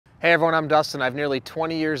Hey everyone, I'm Dustin. I have nearly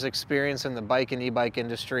 20 years experience in the bike and e-bike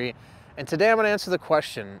industry. And today I'm going to answer the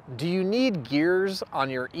question, do you need gears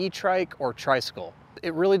on your e-trike or tricycle?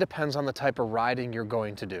 It really depends on the type of riding you're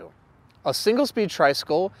going to do. A single speed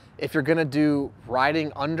tricycle, if you're going to do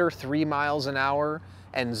riding under 3 miles an hour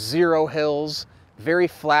and 0 hills, very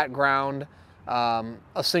flat ground,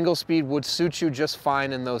 a single speed would suit you just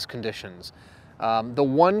fine in those conditions. The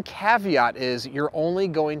one caveat is you're only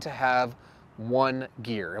going to have one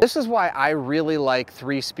gear. This is why I really like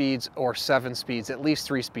 3 speeds or 7 speeds, at least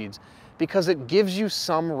 3 speeds, because it gives you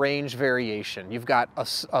some range variation. You've got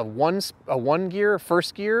a one gear,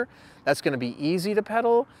 first gear, that's going to be easy to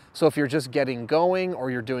pedal. So if you're just getting going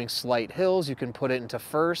or you're doing slight hills, you can put it into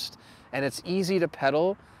first, and it's easy to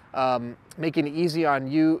pedal, making it easier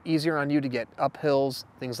on you to get up hills,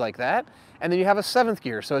 things like that. And then you have a 7th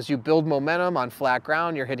gear. So as you build momentum on flat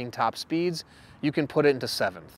ground, you're hitting top speeds, you can put it into 7th.